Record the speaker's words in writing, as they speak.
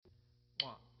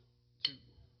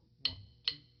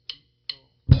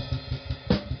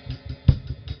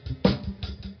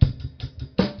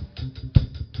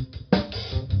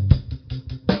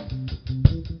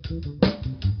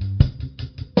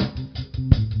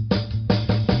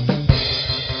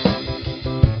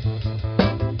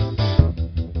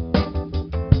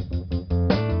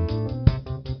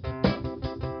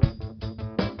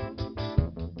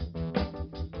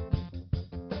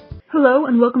Hello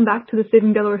and welcome back to the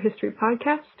Saving Delaware History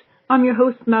Podcast. I'm your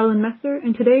host, Madeline Messer,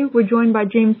 and today we're joined by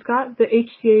James Scott, the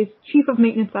HCA's Chief of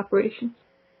Maintenance Operations.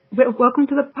 Welcome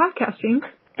to the podcast, James.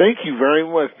 Thank you very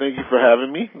much. Thank you for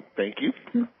having me. Thank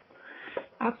you.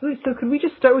 Absolutely. So could we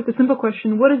just start with the simple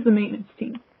question, what is the maintenance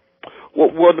team?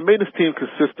 Well, the maintenance team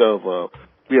consists of,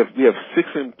 we have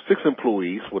six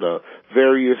employees with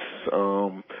various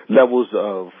levels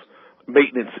of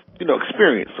maintenance,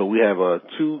 experience. So we have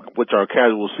two, which are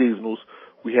casual seasonals.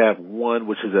 We have one,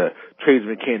 which is a trades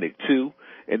mechanic 2,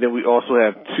 and then we also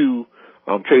have two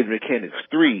trades mechanics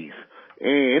 3s.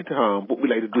 And what we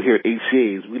like to do here at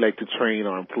HCA is we like to train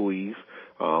our employees,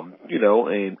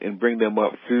 and bring them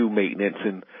up through maintenance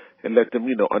and let them,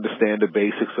 understand the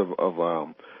basics of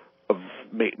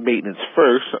maintenance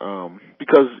first,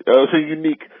 because it's a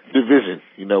unique division.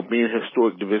 Being a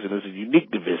historic division is a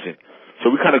unique division. So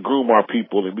we kind of groom our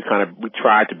people, and we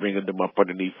try to bring them up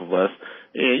underneath of us,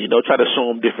 and try to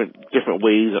show them different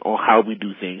ways on how we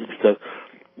do things, because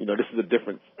this is a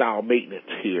different style maintenance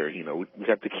here. We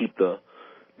have to keep the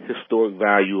historic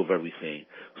value of everything.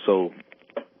 So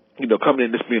coming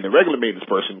in, this being a regular maintenance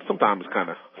person, sometimes it's kind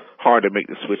of hard to make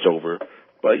the switch over.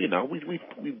 But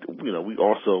we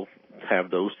also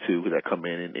have those two that come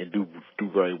in and do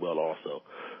very well also.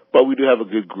 But we do have a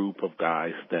good group of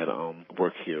guys that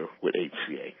work here with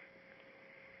HCA.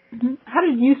 Mm-hmm. How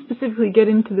did you specifically get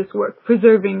into this work,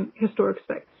 preserving historic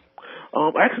sites?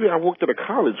 Actually, I worked at a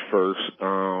college first,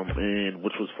 and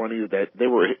which was funny that they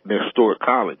were an historic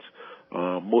college.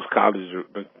 Most colleges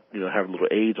have a little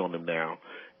age on them now,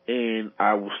 and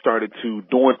I started to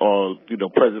doing the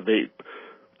preservation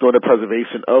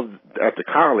at the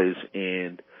college,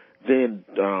 and then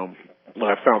when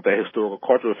I found that historical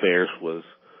cultural affairs was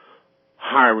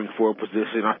hiring for a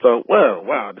position, I thought, well,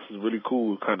 wow, this is really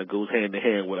cool. It kind of goes hand in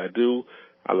hand what I do.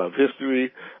 I love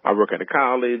history. I work at a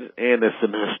college, and it's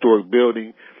in a historic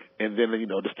building. And then,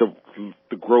 just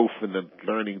the growth and the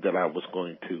learning that I was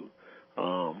going to,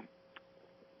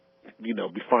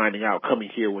 be finding out coming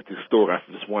here with this store. I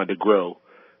just wanted to grow,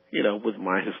 with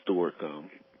my historic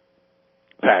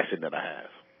passion that I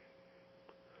have.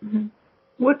 Mm-hmm.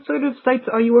 What sort of sites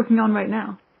are you working on right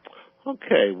now?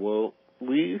 Okay, well,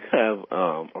 we have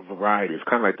a variety. It's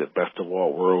kind of like the best of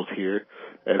all worlds here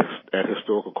at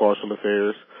Historical Cultural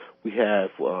Affairs. We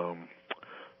have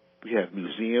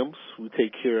museums we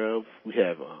take care of. We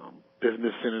have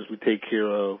business centers we take care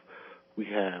of. We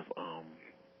have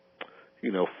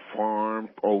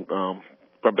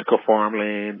replica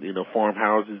farmland,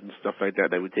 farmhouses and stuff like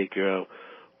that we take care of.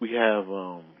 We have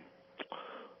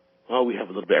we have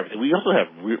a little bit of everything. We also have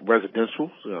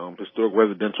residential, historic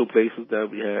residential places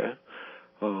that we have.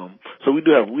 So we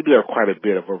do have quite a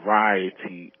bit of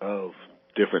variety of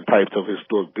different types of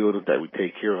historic buildings that we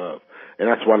take care of. And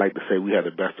that's why I like to say we have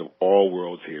the best of all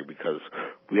worlds here, because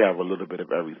we have a little bit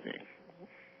of everything.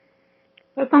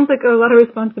 That sounds like a lot of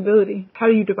responsibility. How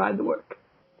do you divide the work?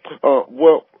 I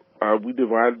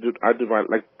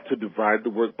like to divide the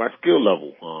work by skill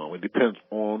level. It depends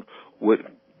on what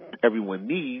everyone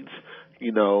needs,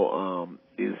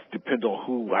 is depend on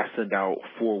who I send out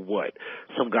for what.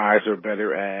 Some guys are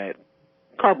better at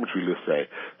carpentry, let's say.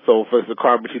 So if it's a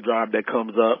carpentry job that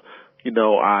comes up,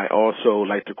 I also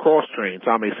like to cross-train.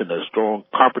 So I may send a strong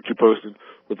carpentry person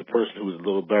with a person who's a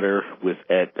little better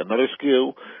at another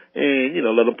skill, and,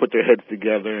 let them put their heads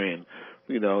together, and,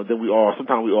 then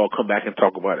sometimes we all come back and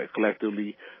talk about it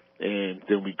collectively, and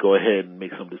then we go ahead and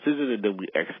make some decisions, and then we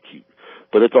execute.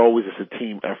 But it's always just a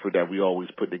team effort that we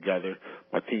always put together.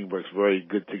 My team works very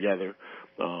good together.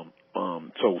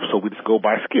 So we just go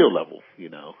by skill level,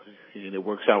 and it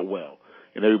works out well.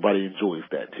 And everybody enjoys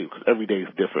that too, because every day is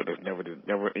different. There's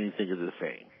never anything is the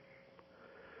same.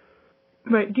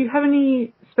 Right. Do you have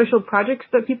any special projects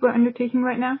that people are undertaking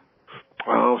right now?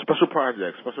 Special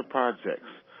projects.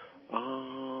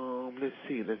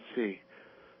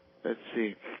 Let's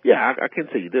see. Yeah, I can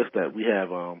tell you this, that we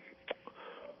have,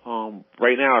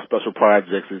 right now our special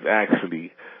projects is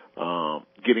actually,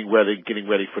 getting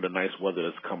ready for the nice weather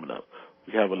that's coming up.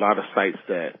 We have a lot of sites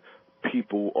that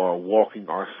people are walking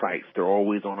our sites. They're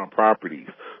always on our properties.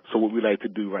 So what we like to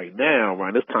do right now,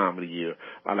 around this time of the year,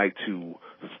 I like to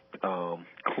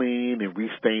clean and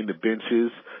restain the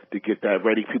benches to get that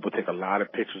ready. People take a lot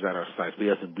of pictures at our sites. We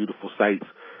have some beautiful sites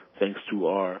thanks to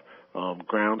our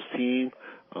grounds team.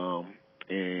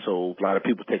 And so a lot of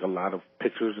people take a lot of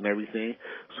pictures and everything.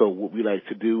 So what we like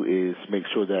to do is make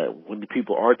sure that when the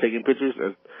people are taking pictures,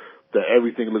 that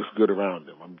everything looks good around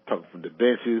them. I'm talking from the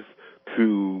benches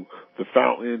to the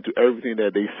fountain to everything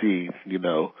that they see,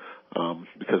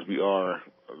 because we are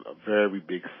a very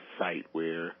big site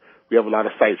where we have a lot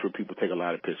of sites where people take a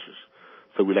lot of pictures.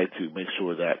 So we like to make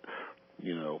sure that,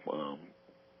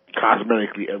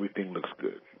 cosmetically everything looks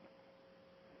good.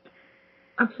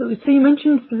 Absolutely. So you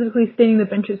mentioned specifically staining the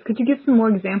benches. Could you give some more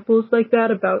examples like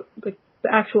that about like the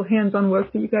actual hands-on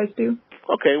work that you guys do?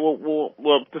 Okay,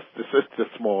 this is a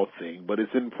small thing, but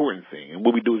it's an important thing. And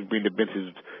what we do is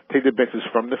take the benches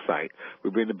from the site.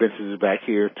 We bring the benches back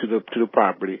here to the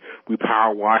property. We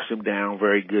power wash them down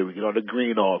very good. We get all the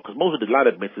green off because a lot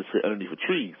of benches sit underneath of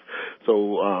trees.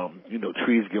 So,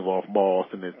 trees give off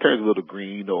moss and it turns a little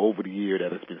green over the year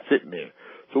that it's been sitting there.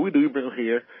 So we bring them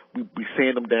here. We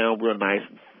sand them down real nice.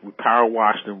 We power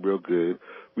wash them real good.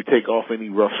 We take off any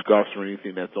rough scuffs or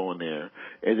anything that's on there.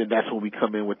 And then that's when we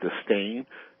come in with the stain.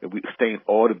 And we stain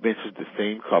all the benches the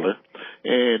same color.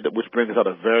 And which brings out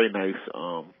a very nice,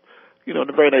 a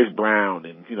very nice brown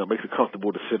and, makes it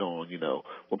comfortable to sit on,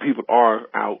 when people are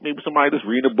out, maybe somebody just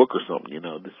reading a book or something,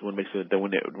 this one makes it that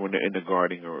when they're in the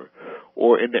garden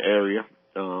or in the area,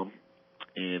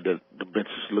 and the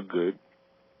benches look good.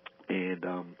 And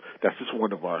that's just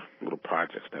one of our little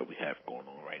projects that we have going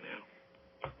on right now.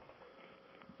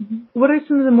 What are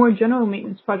some of the more general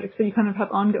maintenance projects that you kind of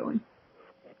have ongoing?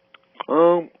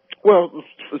 Well,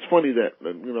 it's funny that,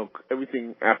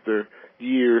 everything after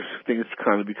years, things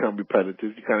kind of become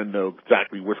repetitive. You kind of know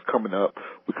exactly what's coming up.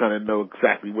 We kind of know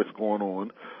exactly what's going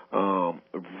on.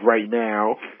 Right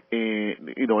now, and,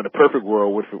 in the perfect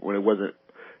world, if it wasn't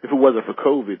for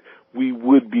COVID, we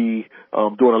would be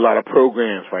doing a lot of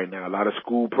programs right now, a lot of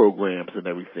school programs and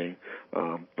everything.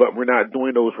 But we're not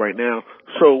doing those right now.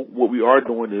 So what we are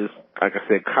doing is, like I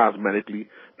said, cosmetically,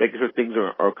 making sure things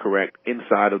are correct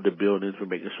inside of the buildings. We're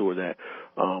making sure that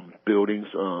buildings,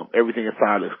 everything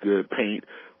inside looks good. Paint,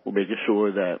 we're making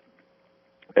sure that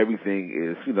everything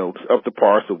is, up to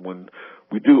par. So when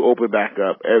we do open back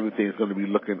up, everything's going to be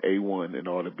looking A1 in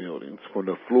all the buildings, from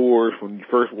the floors, when you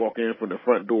first walk in, from the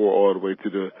front door all the way to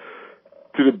the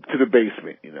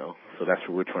basement. So that's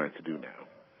what we're trying to do now.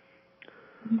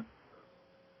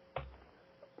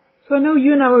 So I know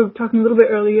you and I were talking a little bit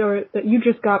earlier that you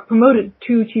just got promoted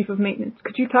to Chief of Maintenance.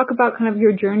 Could you talk about kind of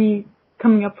your journey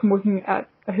coming up from working at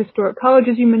a historic college,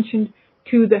 as you mentioned,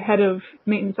 to the head of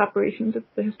maintenance operations at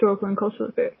the Historical and Cultural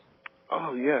Affairs?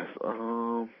 Oh, yes.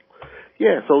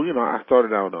 So, I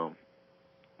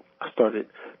started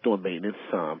doing maintenance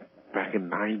back in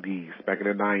the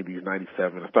 90s,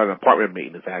 97. I started apartment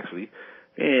maintenance, actually.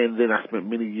 And then I spent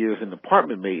many years in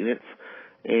apartment maintenance.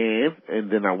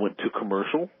 And then I went to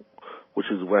commercial,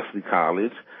 which is Wesley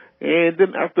College. And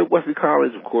then after Wesley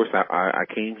College, of course, I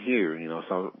came here,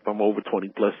 so I'm over 20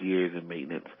 plus years in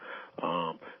maintenance,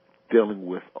 dealing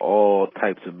with all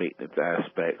types of maintenance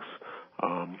aspects.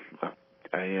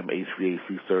 I am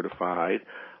HVAC certified.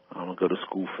 I go to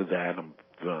school for that.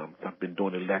 I've been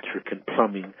doing electric and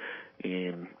plumbing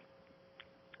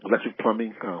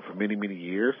for many, many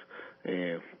years,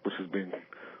 and which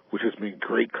has been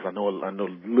great because I know a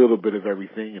little bit of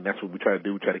everything, and that's what we try to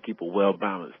do. We try to keep a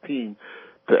well-balanced team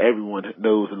so everyone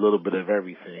knows a little bit of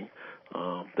everything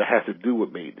that has to do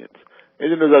with maintenance.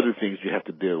 And then there's other things you have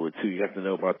to deal with too. You have to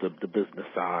know about the business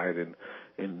side,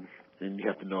 and you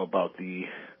have to know about the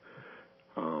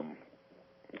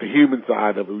human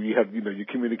side of it. You have your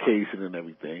communication and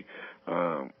everything.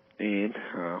 I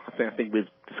think we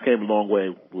just came a long way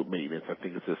with maintenance. I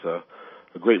think it's just a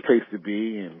great place to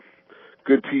be and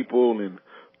good people. And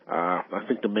I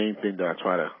think the main thing that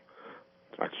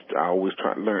I always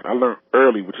try to learn. I learned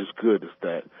early, which is good, is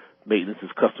that maintenance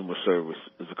is customer service.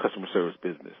 Is a customer service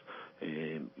business.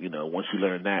 And once you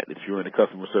learn that, if you're in a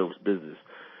customer service business,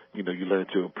 you learn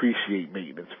to appreciate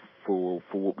maintenance for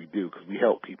what we do, because we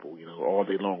help people. All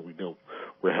day long we know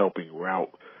we're helping. We're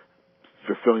out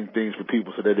fulfilling things for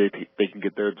people so that they can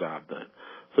get their job done.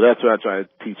 So that's what I try to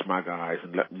teach my guys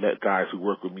and let guys who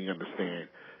work with me understand,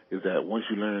 is that once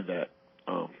you learn that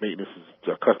maintenance is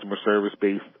a customer service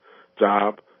based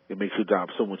job, it makes your job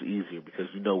so much easier because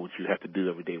you know what you have to do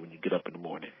every day when you get up in the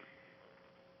morning.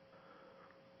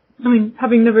 I mean,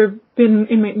 having never been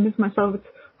in maintenance myself, it's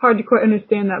hard to quite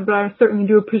understand that, but I certainly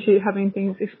do appreciate having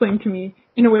things explained to me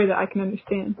in a way that I can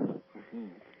understand. Mm-hmm.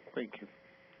 Thank you.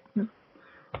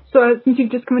 So since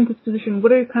you've just come into this position,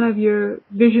 what are kind of your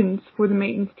visions for the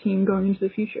maintenance team going into the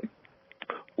future?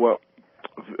 Well,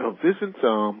 visions,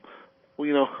 I'd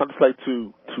just like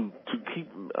to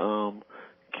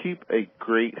keep a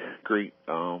great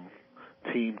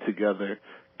team together,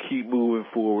 keep moving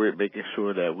forward, making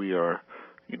sure that we are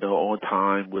on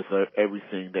time with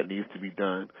everything that needs to be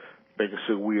done, making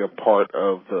sure we are part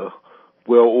of the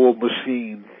well-oiled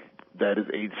machine that is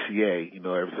HCA.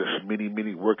 There's many,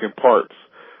 many working parts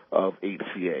of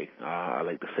HCA. I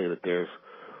like to say that there's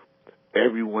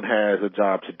everyone has a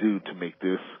job to do to make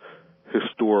this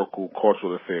historical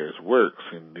cultural affairs works.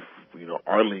 And if,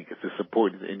 our link is to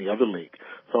support any other link.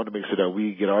 So I want to make sure that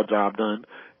we get our job done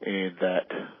and that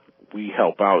we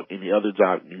help out any other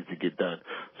job that needs to get done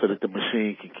so that the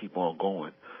machine can keep on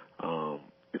going.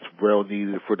 It's well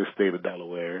needed for the state of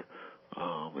Delaware.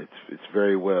 It's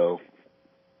very well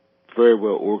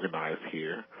organized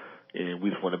here, and we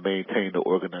just want to maintain the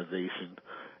organization,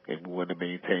 and we want to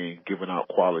maintain giving out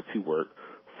quality work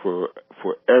for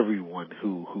everyone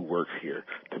who works here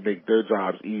to make their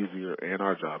jobs easier and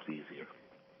our jobs easier.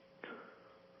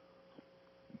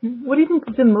 What do you think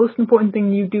is the most important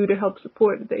thing you do to help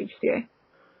support the HCA?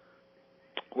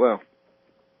 Well,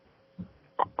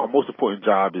 our most important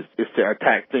job is to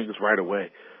attack things right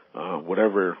away.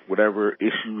 Whatever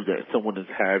issues that someone is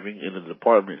having in the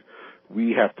department,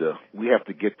 we have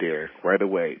to get there right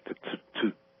away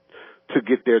to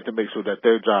get there to make sure that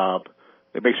their job,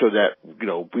 and make sure that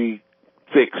we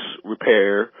fix,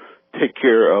 repair, take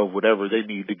care of whatever they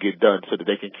need to get done so that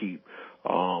they can keep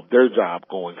their job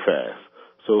going fast.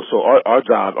 So our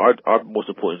job, our most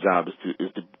important job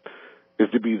is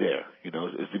to be there,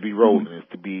 is to be rolling, is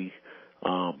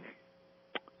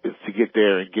to get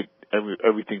there and get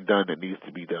everything done that needs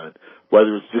to be done,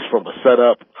 whether it's just from a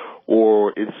setup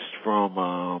or it's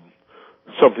from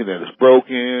something that is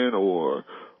broken, or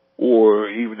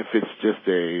even if it's just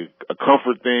a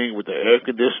comfort thing with the air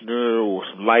conditioner or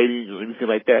some lighting or anything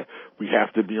like that. We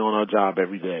have to be on our job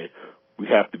every day. We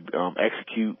have to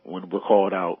execute when we're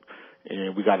called out,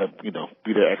 and we got to be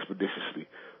there expeditiously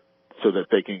so that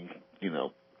they can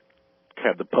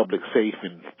have the public safe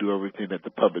and do everything that the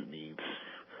public needs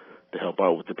to help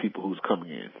out with the people who's coming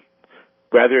in,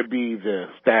 whether it be the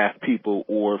staff people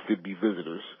or if it be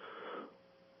visitors.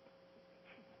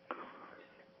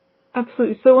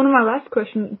 Absolutely. So one of my last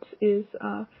questions is,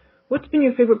 what's been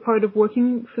your favorite part of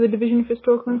working for the Division of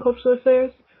Historical and Cultural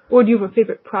Affairs? Or do you have a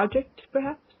favorite project,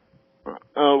 perhaps? Well,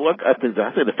 I think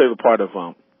the favorite part of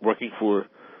working for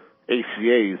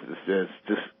HCA is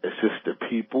just the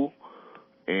people,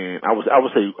 and I would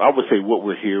say what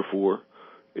we're here for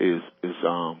is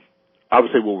I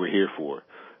would say what we're here for,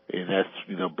 and that's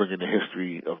bringing the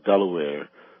history of Delaware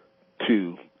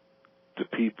to the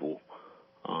people,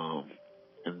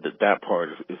 and that part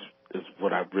is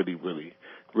what I really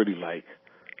like,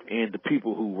 and the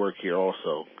people who work here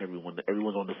also. Everyone's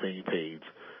on the same page.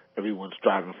 Everyone's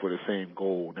striving for the same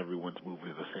goal, and everyone's moving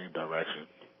in the same direction.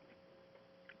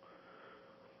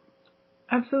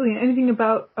 Absolutely. Anything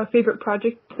about a favorite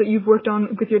project that you've worked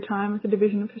on with your time at the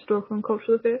Division of Historical and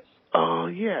Cultural Affairs?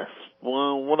 Yes.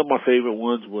 Well, one of my favorite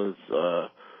ones was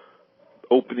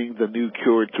opening the new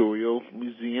curatorial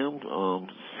museum,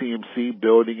 CMC,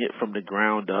 building it from the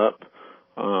ground up.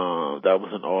 That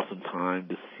was an awesome time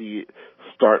to see it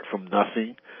start from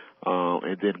nothing,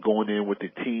 and then going in with the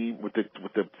team, with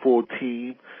the full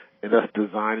team, and us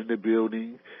designing the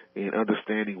building and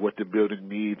understanding what the building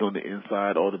needs on the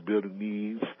inside, all the building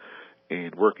needs,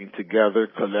 and working together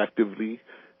collectively,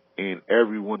 and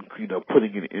everyone,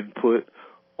 putting an input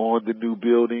on the new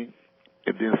building,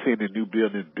 and then seeing the new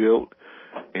building built,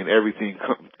 and everything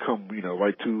come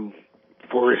right to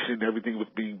fruition. Everything was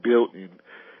being built, and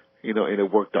and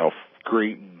it worked out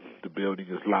great. And the building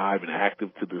is live and active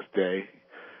to this day,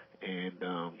 and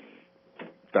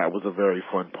that was a very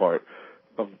fun part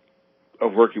of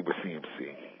working with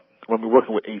CMC. Working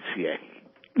with HCA.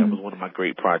 That was one of my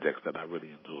great projects that I really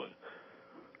enjoyed.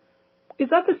 Is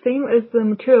that the same as the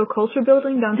Material Culture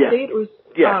Building downstate?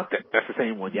 Yeah, that's the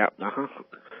same one. Yeah,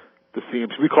 the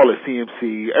CMC. We call it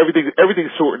CMC.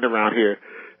 Everything's shortened around here.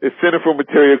 It's Center for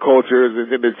Material Cultures,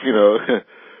 and then it's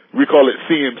we call it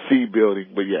CMC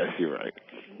Building. But yes, you're right.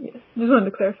 Yes, just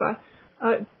wanted to clarify.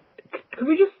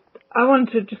 I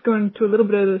wanted to just go into a little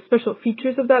bit of the special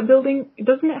features of that building.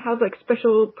 Doesn't it have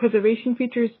special preservation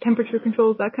features, temperature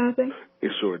controls, that kind of thing?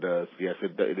 It sure does. Yes,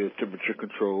 it is temperature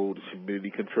controlled, it's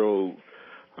humidity controlled.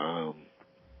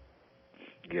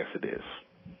 Yes, it is.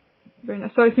 Very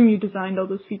nice. So I assume you designed all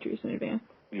those features in advance?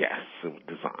 Yes, it was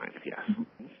designed, yes.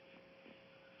 Mm-hmm.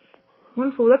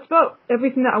 Wonderful. That's about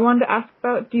everything that I wanted to ask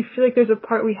about. Do you feel like there's a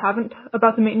part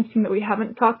about the maintenance team that we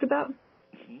haven't talked about?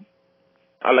 Mm-hmm.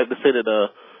 I'd like to say that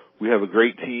we have a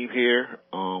great team here.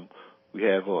 We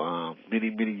have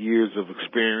many years of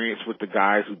experience with the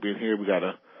guys who've been here. We got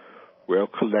a real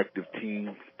collective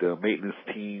team. The maintenance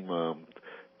team,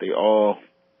 they all,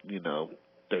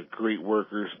 they're great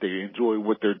workers. They enjoy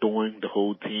what they're doing, the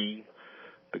whole team,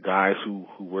 the guys who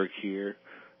work here,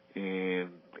 and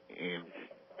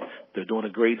they're doing a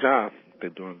great job. They're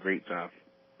doing a great job.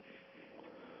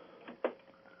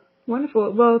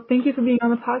 Wonderful. Well, thank you for being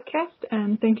on the podcast,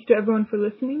 and thank you to everyone for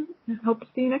listening. I hope to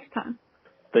see you next time.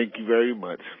 Thank you very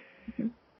much. Mm-hmm.